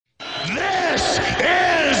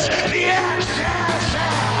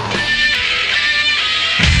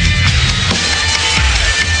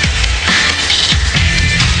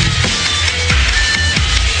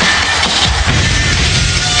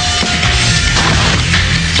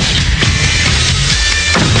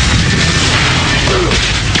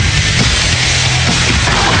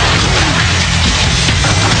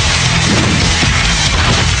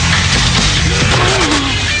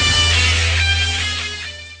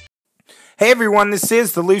Hey everyone, this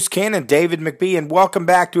is the Loose Cannon, David McBee, and welcome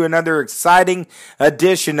back to another exciting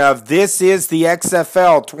edition of This is the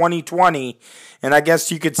XFL 2020. And I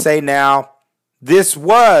guess you could say now, this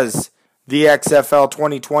was the XFL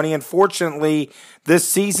 2020. Unfortunately, this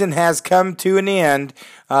season has come to an end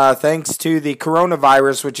thanks to the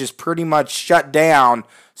coronavirus, which has pretty much shut down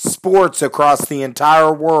sports across the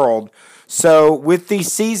entire world. So with the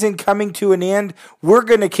season coming to an end, we're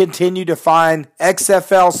going to continue to find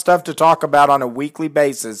XFL stuff to talk about on a weekly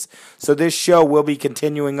basis. So this show will be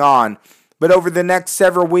continuing on. But over the next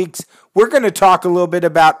several weeks, we're going to talk a little bit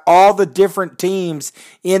about all the different teams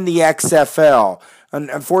in the XFL.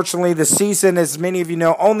 Unfortunately, the season, as many of you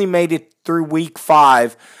know, only made it through week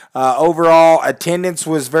 5. Overall, attendance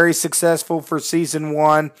was very successful for season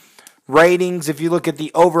 1. Ratings, if you look at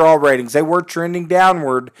the overall ratings, they were trending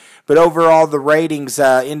downward, but overall the ratings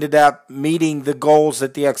ended up meeting the goals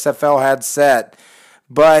that the XFL had set.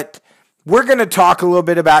 But we're going to talk a little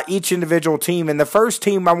bit about each individual team, and the first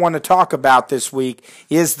team I want to talk about this week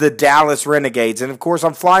is the Dallas Renegades. And of course,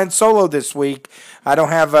 I'm flying solo this week. I don't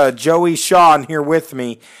have Joey Shaw here with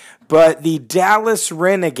me, but the Dallas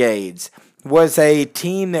Renegades was a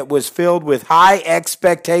team that was filled with high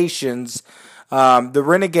expectations. The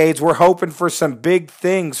Renegades were hoping for some big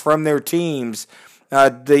things from their teams.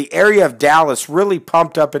 The area of Dallas really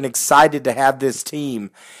pumped up and excited to have this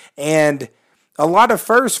team. And a lot of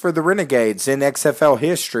firsts for the Renegades in XFL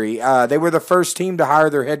history. They were the first team to hire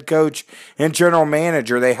their head coach and general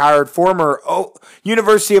manager. They hired former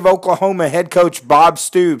University of Oklahoma head coach Bob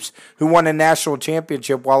Stoops, who won a national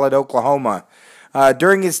championship while at Oklahoma.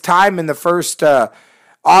 During his time in the first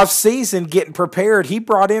off-season getting prepared, he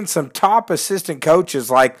brought in some top assistant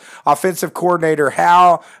coaches like offensive coordinator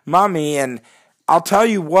Hal Mumme, and I'll tell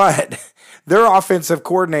you what, their offensive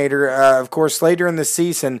coordinator, of course, later in the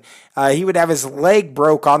season, he would have his leg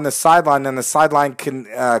broke on the sideline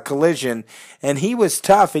collision, and he was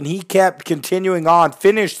tough, and he kept continuing on,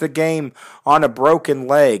 finished the game on a broken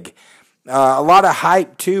leg. A lot of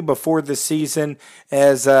hype, too, before the season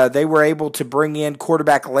as they were able to bring in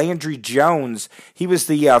quarterback Landry Jones. He was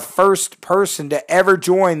the first person to ever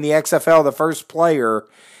join the XFL, the first player.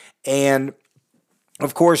 And,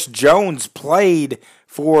 of course, Jones played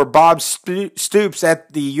for Bob Stoops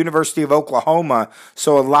at the University of Oklahoma.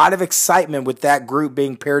 So a lot of excitement with that group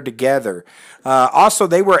being paired together. Also,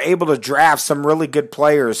 they were able to draft some really good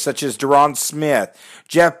players such as Deron Smith,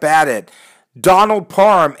 Jeff Badgett, Donald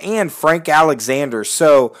Parham, and Frank Alexander.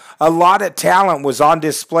 So a lot of talent was on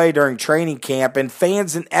display during training camp, and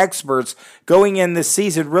fans and experts going in this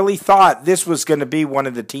season really thought this was going to be one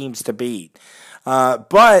of the teams to beat.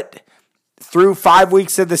 But through 5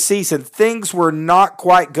 weeks of the season, things were not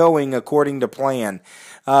quite going according to plan.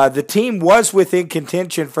 The team was within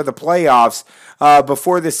contention for the playoffs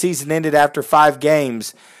before the season ended after 5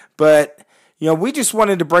 games, but we just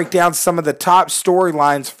wanted to break down some of the top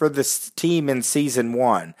storylines for this team in Season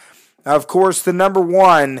 1. Of course, the number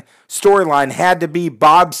one storyline had to be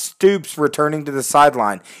Bob Stoops returning to the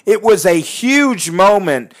sideline. It was a huge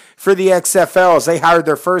moment for the XFL as they hired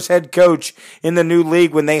their first head coach in the new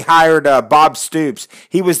league when they hired Bob Stoops.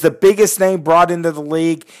 He was the biggest name brought into the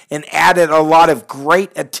league and added a lot of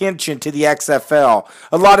great attention to the XFL.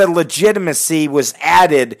 A lot of legitimacy was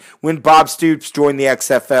added when Bob Stoops joined the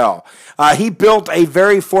XFL. He built a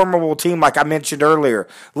very formidable team, like I mentioned earlier.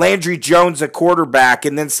 Landry Jones, a quarterback,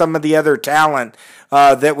 and then some of the other talent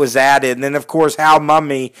that was added. And then, of course, Hal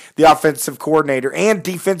Mumme, the offensive coordinator, and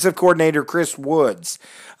defensive coordinator Chris Woods.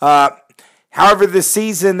 However, this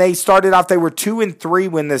season, they started off, they were 2-3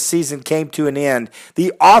 when the season came to an end.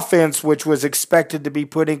 The offense, which was expected to be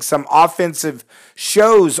putting some offensive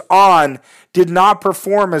shows on, did not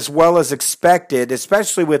perform as well as expected,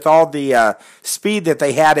 especially with all the speed that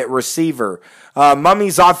they had at receiver.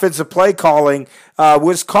 Mumme's offensive play calling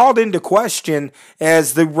was called into question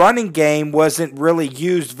as the running game wasn't really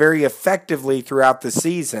used very effectively throughout the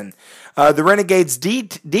season. The Renegades'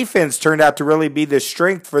 defense turned out to really be the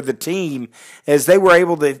strength for the team as they were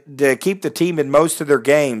able to keep the team in most of their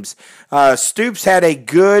games. Stoops had a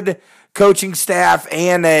good coaching staff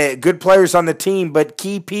and good players on the team, but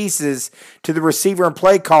key pieces to the receiver and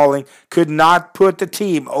play calling could not put the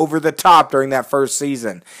team over the top during that first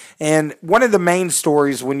season. And one of the main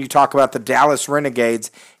stories when you talk about the Dallas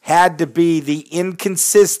Renegades had to be the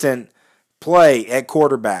inconsistent play at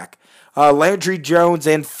quarterback. Landry Jones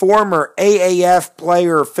and former AAF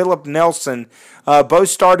player Philip Nelson both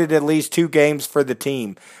started at least 2 games for the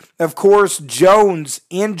team. Of course, Jones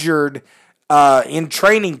injured in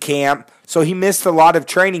training camp, so he missed a lot of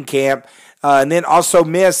training camp, and then also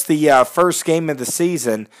missed the first game of the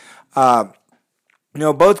season.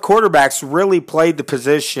 both quarterbacks really played the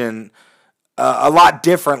position a lot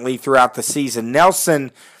differently throughout the season.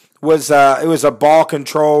 Nelson it was a ball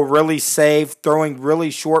control, really safe, throwing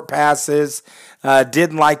really short passes,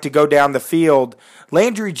 didn't like to go down the field.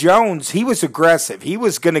 Landry Jones, he was aggressive. He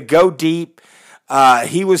was going to go deep.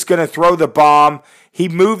 He was going to throw the bomb. He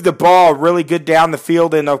moved the ball really good down the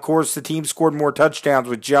field, and of course the team scored more touchdowns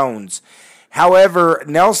with Jones. However,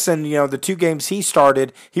 Nelson, the 2 games he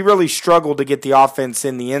started, he really struggled to get the offense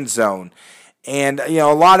in the end zone. And,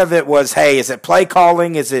 a lot of it was, hey, is it play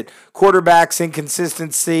calling? Is it quarterback's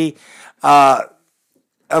inconsistency? A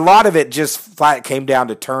lot of it just flat came down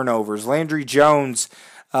to turnovers. Landry Jones,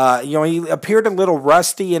 he appeared a little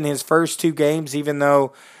rusty in his first 2 games, even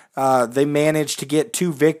though they managed to get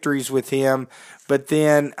 2 victories with him. But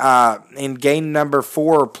then in game number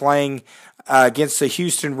 4, playing against the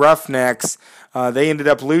Houston Roughnecks, they ended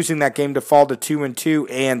up losing that game to fall to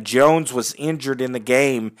 2-2, and Jones was injured in the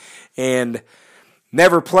game and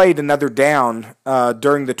never played another down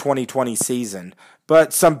during the 2020 season.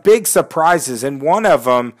 But some big surprises, and one of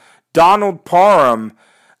them, Donald Parham,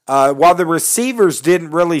 while the receivers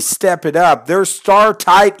didn't really step it up, their star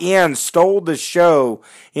tight end stole the show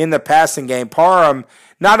in the passing game. Parham,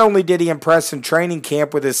 not only did he impress in training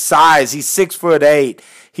camp with his size, he's 6'8".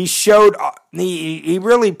 He showed he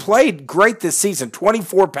really played great this season.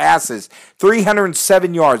 24 passes,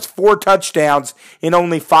 307 yards, 4 touchdowns in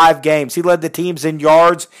only 5 games. He led the teams in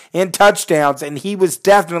yards and touchdowns, and he was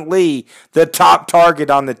definitely the top target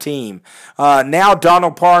on the team. Now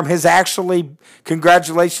Donald Parham has actually,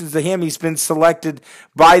 congratulations to him, he's been selected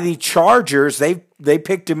by the Chargers. They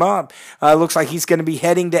picked him up. Looks like he's going to be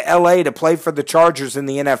heading to L.A. to play for the Chargers in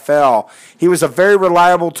the NFL. He was a very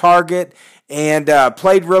reliable target and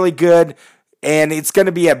played really good, and it's going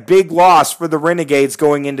to be a big loss for the Renegades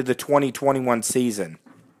going into the 2021 season.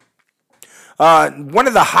 One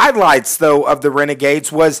of the highlights, though, of the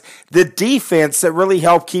Renegades was the defense that really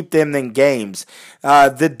helped keep them in games.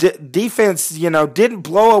 The defense, didn't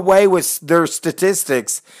blow away with their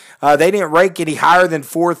statistics. They didn't rank any higher than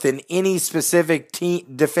 4th in any specific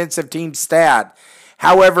defensive team stat.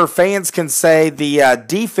 However, fans can say the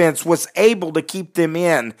defense was able to keep them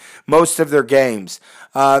in most of their games.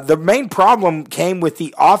 The main problem came with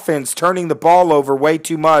the offense turning the ball over way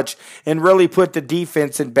too much and really put the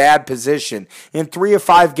defense in bad position. In 3 of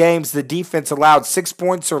 5 games, the defense allowed 6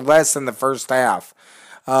 points or less in the first half.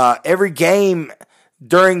 Every game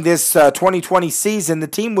during this 2020 season, the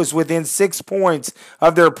team was within 6 points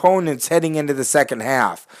of their opponents heading into the second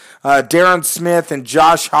half. Darren Smith and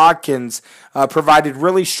Josh Hawkins provided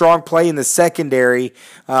really strong play in the secondary.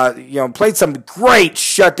 Played some great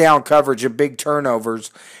shutdown coverage and big turnovers,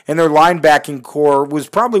 and their linebacking core was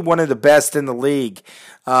probably one of the best in the league.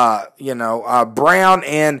 Brown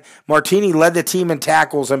and Martini led the team in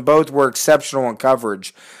tackles, and both were exceptional in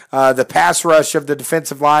coverage. The pass rush of the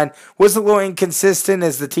defensive line was a little inconsistent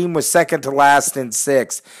as the team was second to last in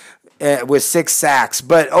 6. With 6 sacks.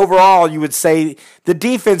 But overall, you would say the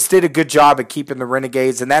defense did a good job at keeping the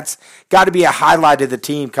Renegades, and that's got to be a highlight of the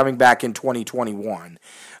team coming back in 2021.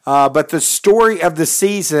 But the story of the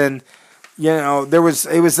season, it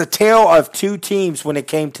was a tale of 2 teams when it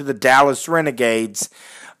came to the Dallas Renegades.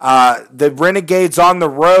 The Renegades on the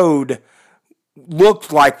road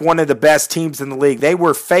looked like one of the best teams in the league. They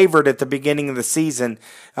were favored at the beginning of the season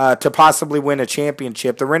to possibly win a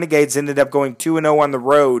championship. The Renegades ended up going 2-0 on the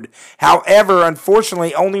road. However,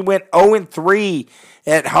 unfortunately, only went 0-3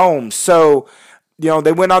 at home. So,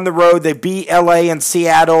 they went on the road. They beat LA and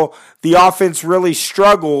Seattle. The offense really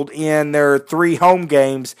struggled in their 3 home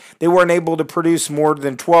games. They weren't able to produce more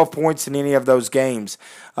than 12 points in any of those games.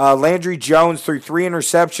 Landry Jones threw 3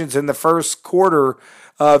 interceptions in the first quarter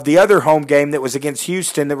of the other home game that was against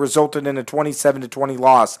Houston that resulted in a 27-20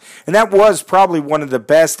 loss. And that was probably one of the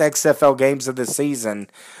best XFL games of the season,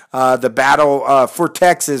 the battle for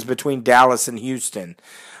Texas between Dallas and Houston.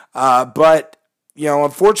 But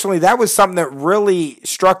unfortunately, that was something that really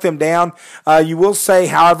struck them down. You will say,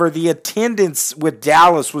 however, the attendance with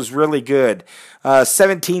Dallas was really good.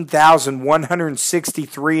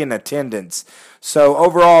 17,163 in attendance. So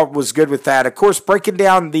overall, it was good with that. Of course, breaking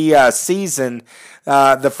down the season,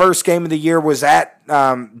 the first game of the year was at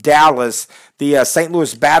Dallas. The St.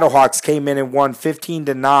 Louis Battlehawks came in and won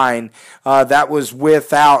 15-9. That was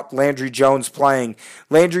without Landry Jones playing.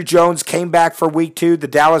 Landry Jones came back for week 2. The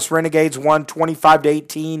Dallas Renegades won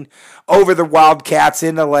 25-18 over the Wildcats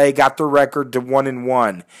in LA, got their record to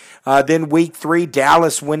 1-1. Then week 3,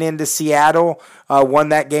 Dallas went into Seattle, won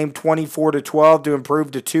that game 24-12 to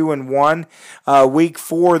improve to 2-1. Week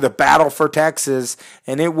 4, the battle for Texas,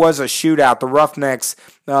 and it was a shootout. The Roughnecks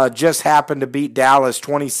just happened to beat Dallas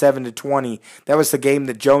 27-20. That was the game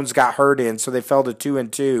that Jones got hurt in, so they fell to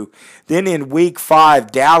 2-2. Then in week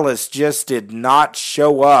 5, Dallas just did not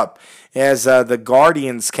show up as the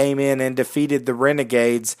Guardians came in and defeated the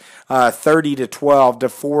Renegades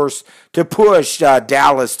 30-12 to push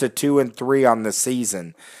Dallas to 2-3 on the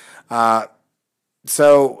season.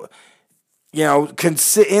 So, you know,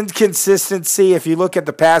 inconsistency. If you look at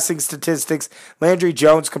the passing statistics, Landry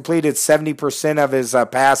Jones completed 70% of his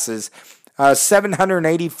passes.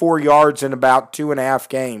 784 yards in about 2.5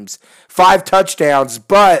 games. 5 touchdowns,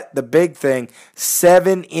 but the big thing,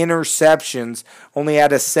 7 interceptions, only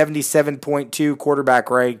had a 77.2 quarterback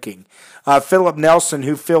ranking. Philip Nelson,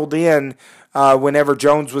 who filled in whenever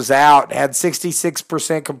Jones was out, had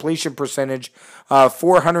 66% completion percentage,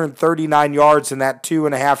 439 yards in that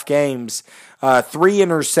 2.5 games. 3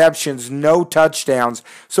 interceptions, no touchdowns.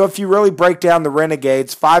 So if you really break down the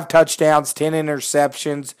Renegades, 5 touchdowns, 10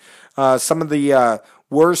 interceptions, some of the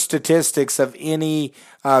worst statistics of any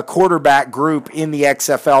quarterback group in the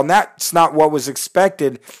XFL. And that's not what was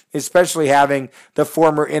expected, especially having the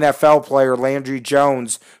former NFL player Landry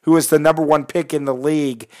Jones, who was the number 1 pick in the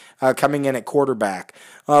league, coming in at quarterback.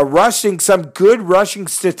 Rushing, some good rushing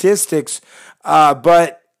statistics,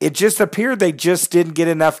 but it just appeared they just didn't get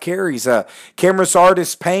enough carries. Cameron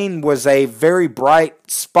Artis-Payne was a very bright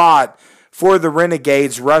spot for the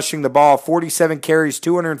Renegades, rushing the ball, 47 carries,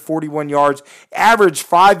 241 yards, average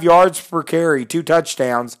 5 yards per carry, 2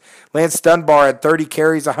 touchdowns. Lance Dunbar had 30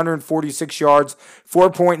 carries, 146 yards,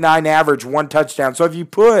 4.9 average, 1 touchdown. So if you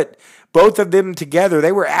put both of them together,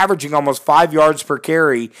 they were averaging almost 5 yards per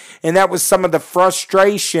carry, and that was some of the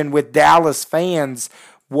frustration with Dallas fans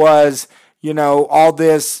was, you know, all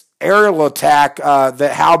this aerial attack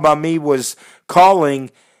that Hal Mami was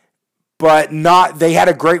calling, but they had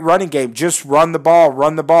a great running game. Just run the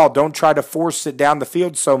ball. Don't try to force it down the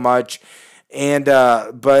field so much. And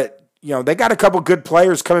but you know, they got a couple good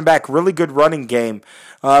players coming back. Really good running game.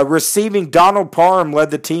 Receiving, Donald Parham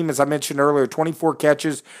led the team, as I mentioned earlier. 24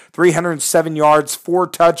 catches, 307 yards, 4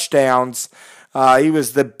 touchdowns. He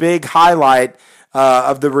was the big highlight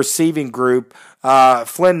of the receiving group.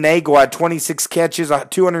 Flynn Nagel had 26 catches,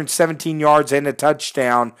 217 yards, and a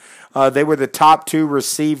touchdown. They were the top 2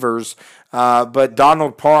 receivers. But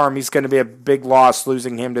Donald Parham, he's going to be a big loss,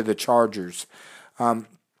 losing him to the Chargers.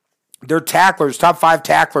 Their tacklers, top 5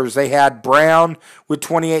 tacklers, they had Brown with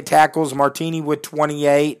 28 tackles, Martini with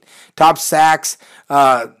 28. Top sacks,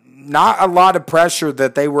 not a lot of pressure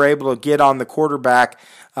that they were able to get on the quarterback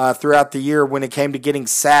throughout the year when it came to getting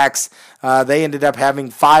sacks. They ended up having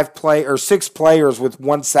 6 players with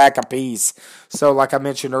 1 sack apiece. So, like I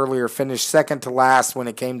mentioned earlier, finished second to last when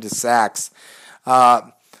it came to sacks.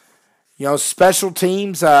 You know, special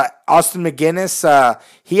teams, Austin McGinnis,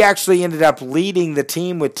 he actually ended up leading the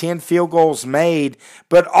team with 10 field goals made,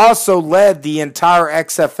 but also led the entire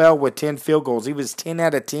XFL with 10 field goals. He was 10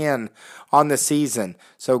 out of 10 on the season.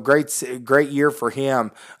 So great year for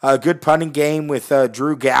him. Good punting game with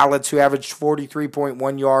Drew Gallitz, who averaged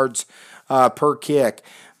 43.1 yards per kick.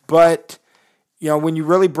 But you know, when you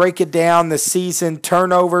really break it down, the season,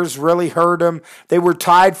 turnovers really hurt them. They were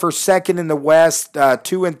tied for second in the West,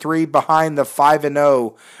 2-3 behind the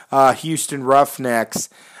 5-0 Houston Roughnecks.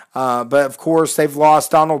 But, of course, they've lost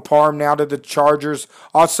Donald Parham now to the Chargers.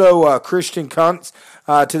 Also, Christian Kuntz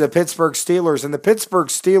to the Pittsburgh Steelers. And the Pittsburgh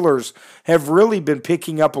Steelers have really been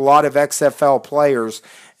picking up a lot of XFL players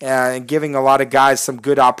and giving a lot of guys some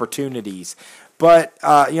good opportunities. But,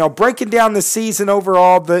 you know, breaking down the season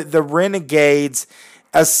overall, the Renegades,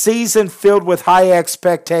 a season filled with high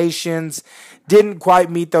expectations, didn't quite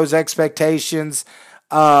meet those expectations.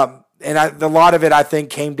 And a lot of it, I think,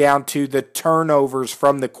 came down to the turnovers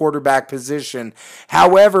from the quarterback position.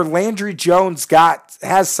 However, Landry Jones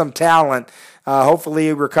has some talent. Hopefully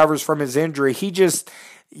he recovers from his injury. He just,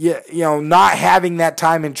 you know, not having that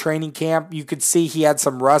time in training camp, you could see he had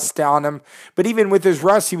some rust on him. But even with his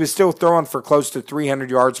rust, he was still throwing for close to 300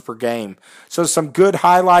 yards per game. So some good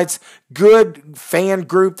highlights, good fan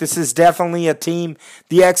group. This is definitely a team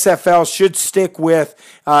the XFL should stick with.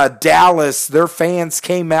 Dallas, their fans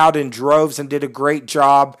came out in droves and did a great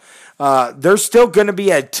job. They're still going to be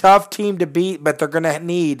a tough team to beat, but they're going to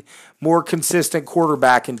need more consistent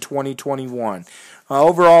quarterback in 2021.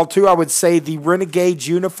 Overall, too, I would say the Renegades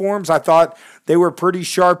uniforms, I thought they were pretty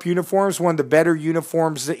sharp uniforms, one of the better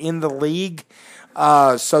uniforms in the league.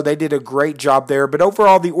 So they did a great job there. But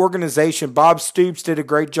overall, the organization, Bob Stoops did a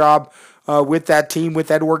great job with that team, with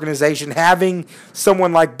that organization. Having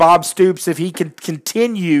someone like Bob Stoops, if he can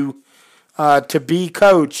continue to be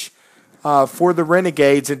coach for the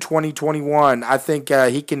Renegades in 2021, I think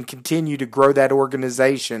he can continue to grow that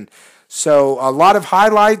organization. So a lot of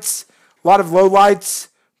highlights, a lot of lowlights,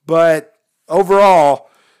 but overall,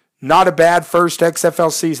 not a bad first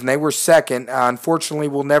XFL season. They were second. Unfortunately,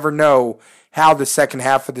 we'll never know how the second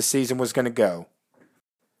half of the season was going to go.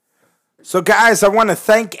 So, guys, I want to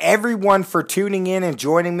thank everyone for tuning in and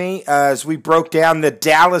joining me as we broke down the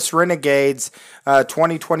Dallas Renegades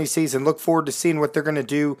 2020 season. Look forward to seeing what they're going to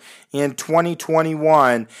do in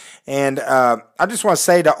 2021. And I just want to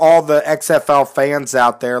say to all the XFL fans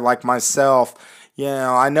out there like myself,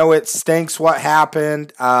 I know it stinks what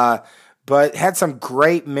happened, but had some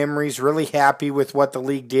great memories. Really happy with what the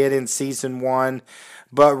league did in season 1.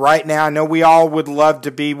 But right now, I know we all would love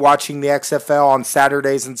to be watching the XFL on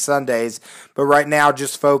Saturdays and Sundays. But right now,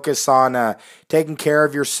 just focus on taking care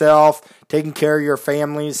of yourself, taking care of your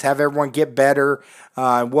families, have everyone get better.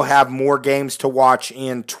 We'll have more games to watch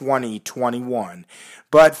in 2021.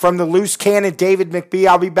 But from the Loose Cannon, David McBee,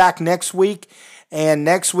 I'll be back next week. And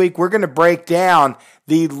next week, we're going to break down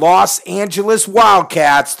the Los Angeles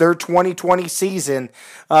Wildcats, their 2020 season.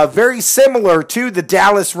 Very similar to the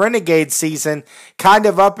Dallas Renegades season, kind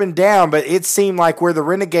of up and down, but it seemed like where the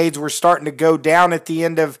Renegades were starting to go down at the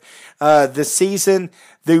end of the season,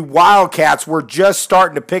 the Wildcats were just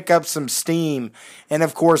starting to pick up some steam. And,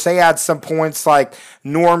 of course, they had some points like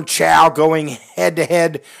Norm Chow going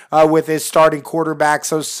head-to-head with his starting quarterback,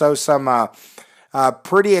 so some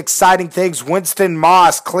pretty exciting things. Winston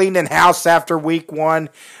Moss cleaning house after week 1.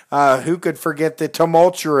 Who could forget the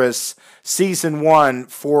tumultuous season 1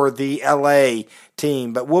 for the LA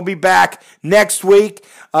team? But we'll be back next week.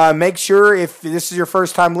 Make sure, if this is your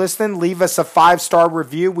first time listening, leave us a 5-star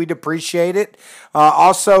review. We'd appreciate it.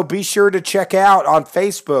 Also, be sure to check out on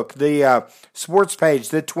Facebook the sports page,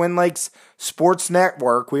 the Twin Lakes Sports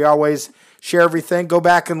Network. We always share everything. Go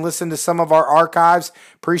back and listen to some of our archives.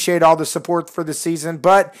 Appreciate all the support for the season.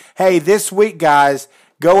 But, hey, this week, guys,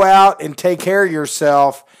 go out and take care of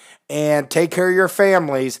yourself and take care of your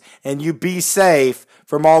families, and you be safe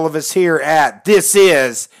from all of us here at This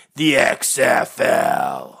Is the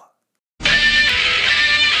XFL.